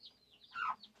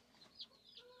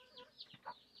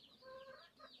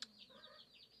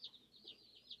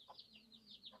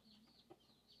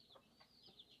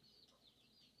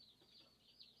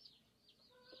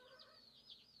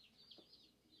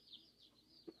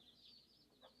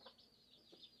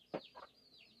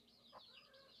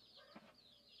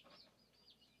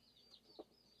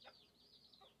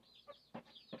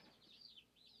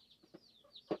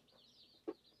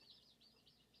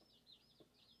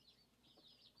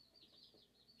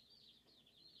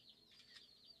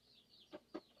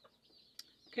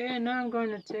 Okay, now I'm going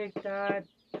to take that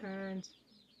and,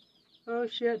 oh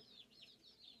shit.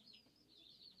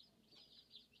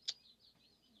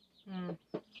 It's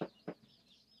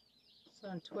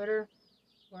on Twitter.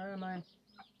 Where am I?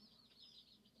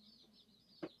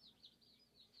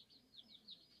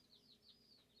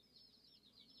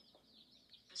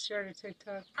 Share to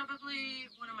TikTok. Probably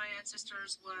one of my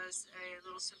ancestors was a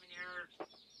little souvenir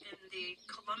in the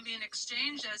Columbian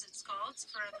Exchange, as it's called,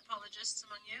 for anthropologists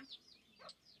among you.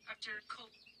 After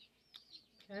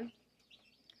Okay. I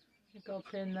think I'll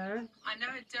pin that. I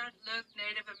know it don't look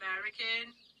Native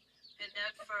American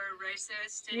enough for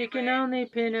racist. You can only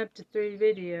pin up to 3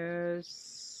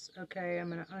 videos. Okay,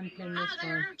 I'm gonna unpin this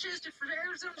one. Chester for the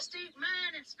Arizona State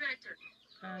Mine Inspector.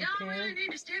 Y'all really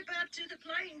need to step up to the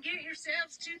plate and get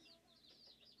yourselves to.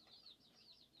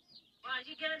 Why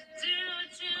you got to do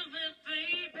it to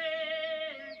me, baby?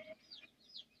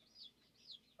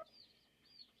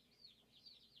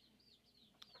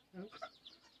 Oops.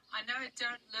 I know it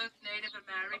don't look Native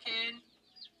American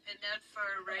enough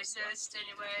for racist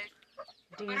anyway.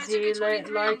 DZ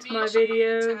liked my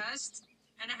video.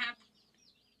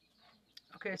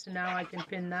 Okay, so now I can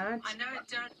pin that. I know it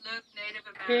don't look Native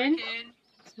American. Pin.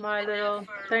 It's my little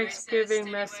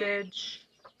Thanksgiving message.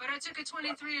 But I took a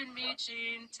 23andMe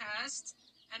gene test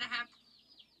and I have.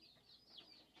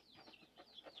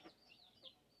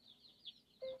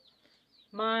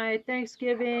 My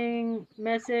Thanksgiving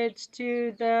message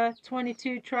to the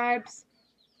 22 tribes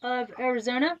of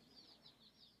Arizona.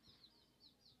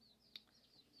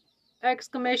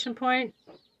 Exclamation point.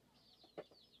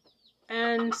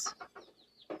 And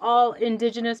all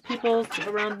indigenous peoples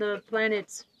around the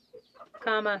planet,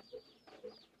 comma.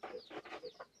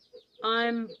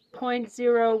 I'm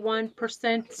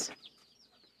 0.01%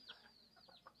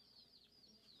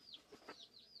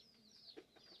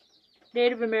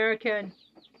 Native American,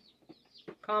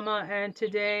 comma, and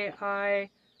today I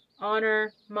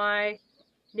honor my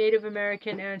Native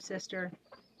American ancestor.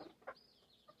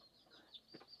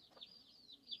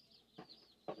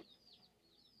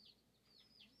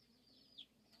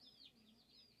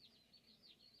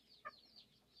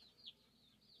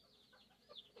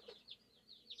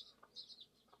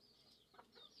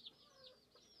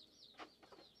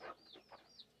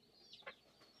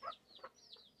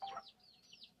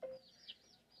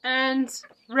 And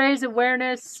raise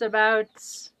awareness about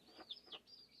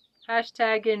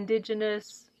hashtag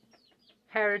Indigenous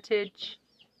Heritage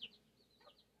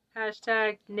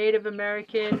Hashtag Native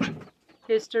American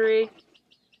history.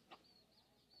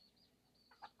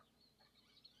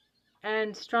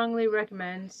 And strongly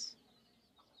recommends.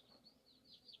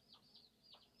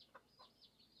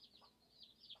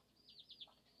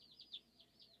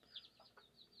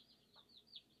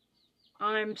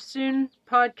 I'm soon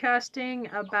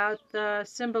podcasting about the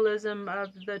symbolism of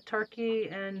the turkey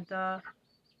and the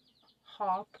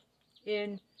hawk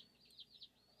in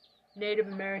Native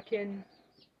American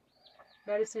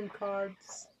medicine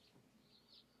cards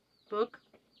book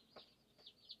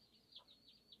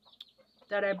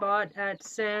that I bought at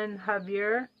San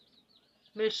Javier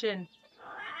Mission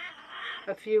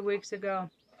a few weeks ago.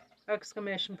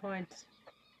 Exclamation points.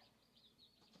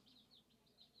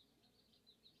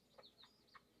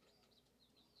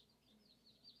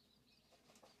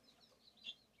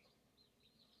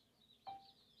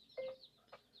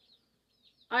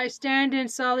 I stand in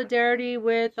solidarity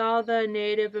with all the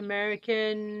Native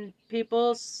American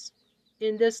peoples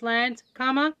in this land,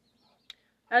 comma,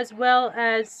 as well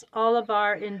as all of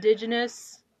our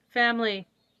indigenous family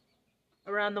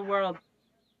around the world.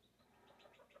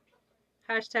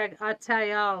 Hashtag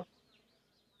Atayal.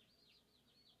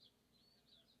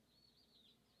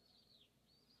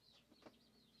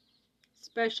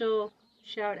 Special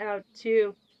shout out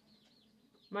to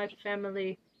my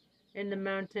family in the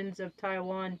mountains of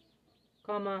Taiwan,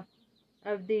 comma,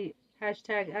 of the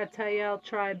hashtag Atayal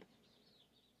tribe,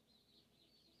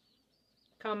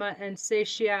 comma, and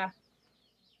Seychia.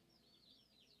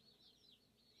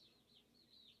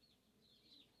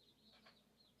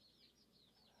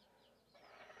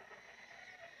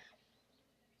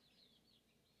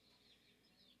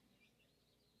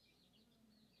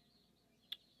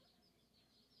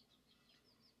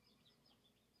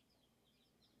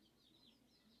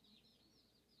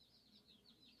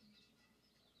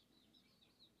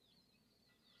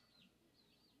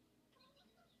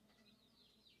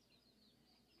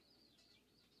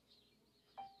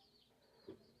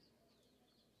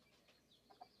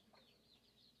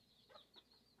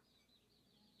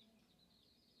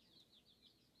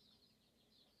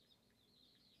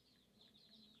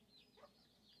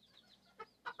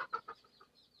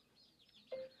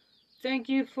 Thank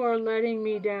you for letting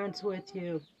me dance with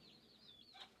you.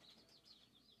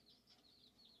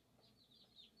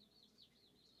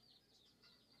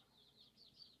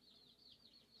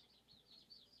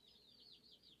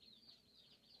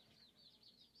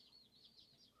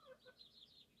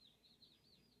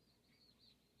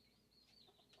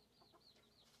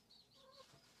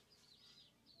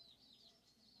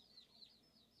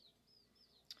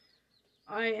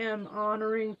 I am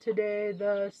honoring today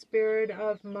the spirit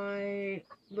of my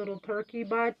little turkey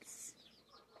butts,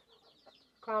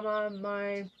 comma,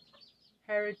 my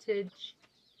heritage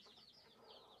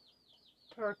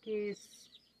turkeys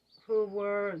who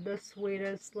were the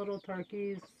sweetest little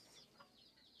turkeys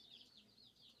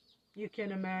you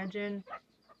can imagine,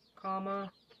 comma.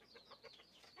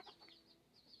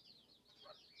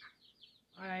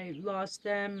 I lost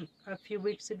them a few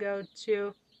weeks ago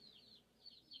to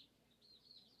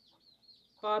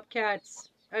bobcats,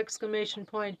 exclamation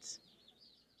points.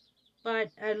 But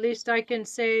at least I can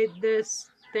say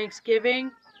this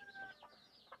Thanksgiving,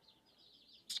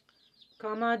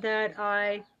 comma, that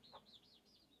I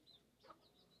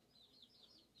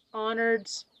honored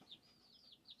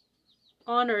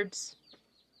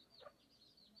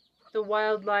the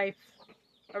wildlife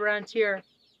around here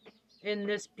in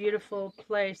this beautiful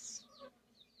place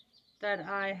that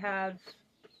I have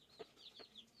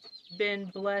been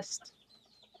blessed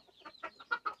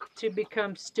to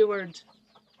become steward.